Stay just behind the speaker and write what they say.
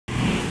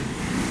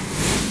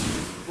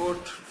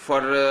support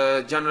for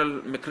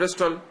General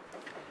McChrystal,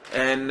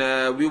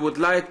 and we would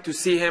like to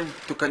see him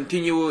to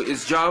continue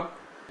his job.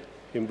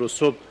 امروز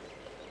صبح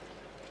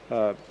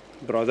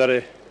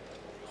برادر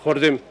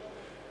خوردم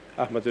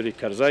احمدولی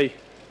کرزی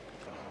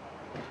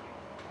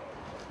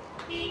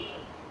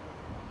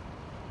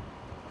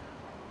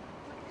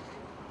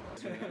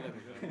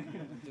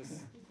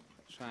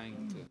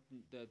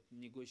The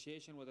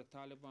negotiation with the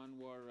Taliban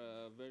were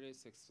very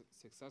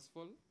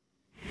successful.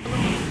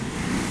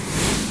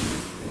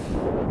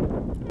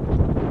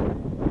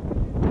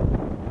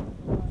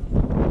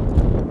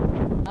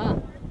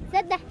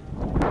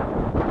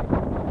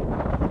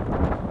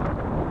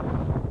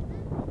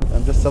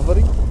 أنت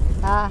السفري؟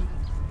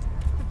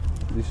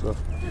 ليش لا؟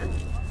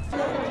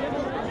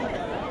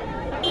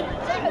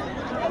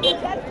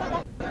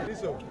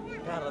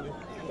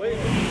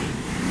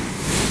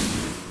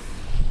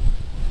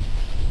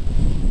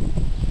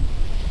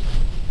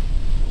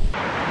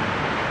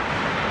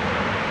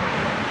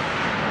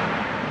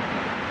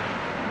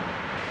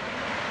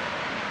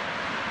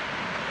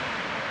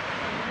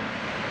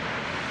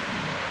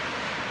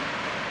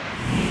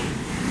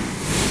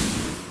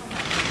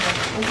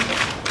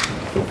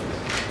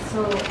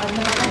 So I've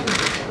never had this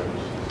before.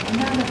 I've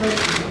never heard of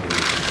it.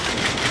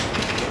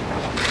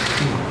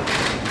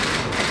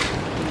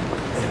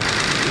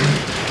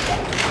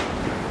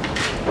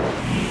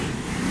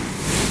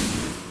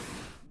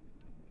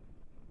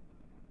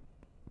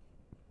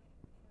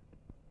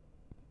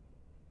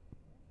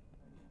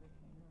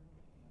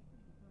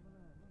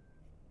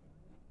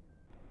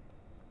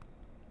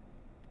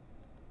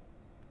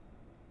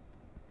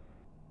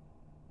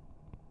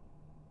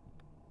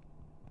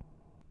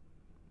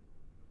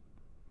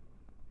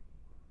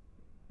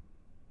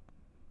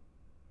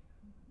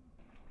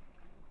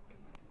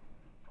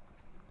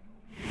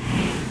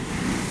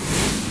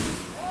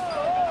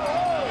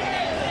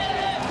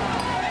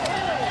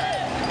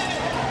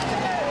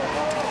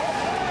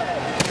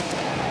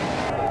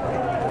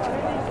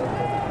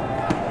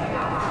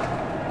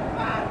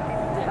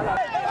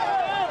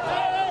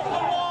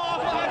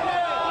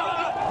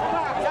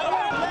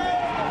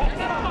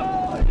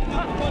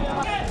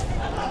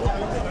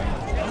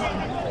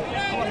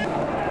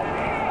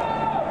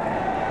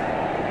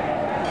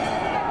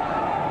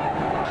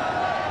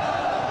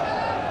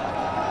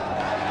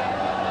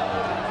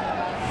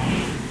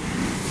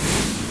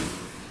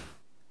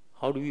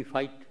 How do we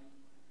fight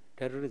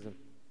terrorism?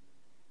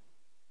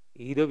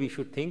 Either we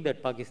should think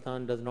that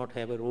Pakistan does not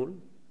have a role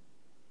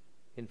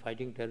in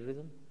fighting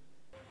terrorism.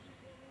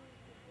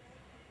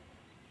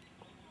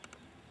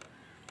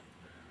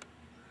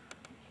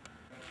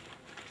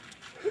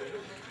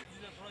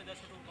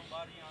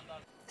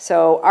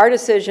 So our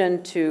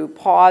decision to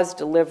pause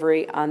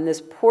delivery on this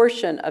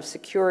portion of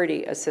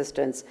security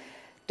assistance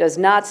does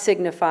not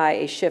signify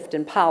a shift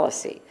in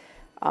policy,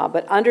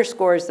 but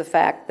underscores the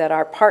fact that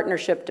our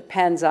partnership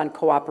depends on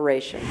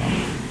cooperation.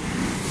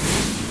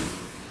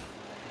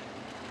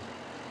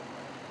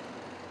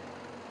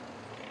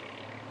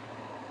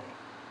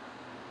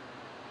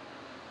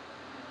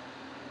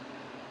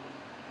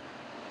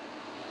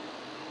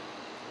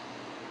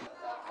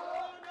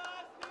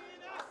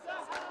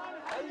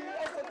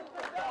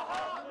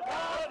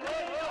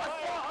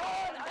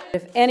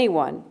 If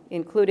anyone,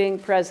 including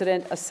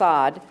President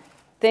Assad,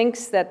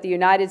 thinks that the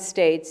United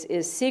States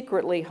is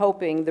secretly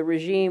hoping the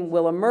regime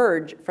will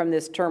emerge from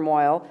this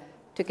turmoil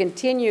to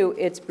continue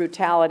its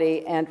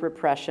brutality and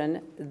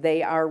repression,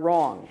 they are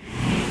wrong.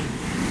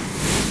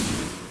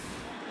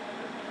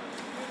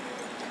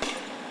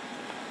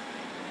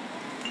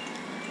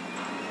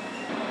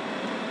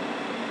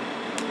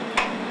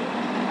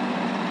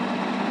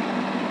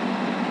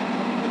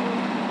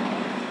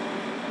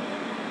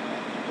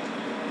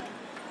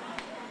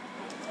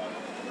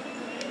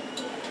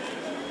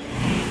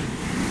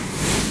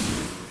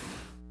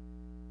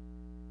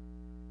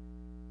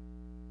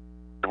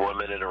 One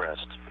minute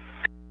arrest.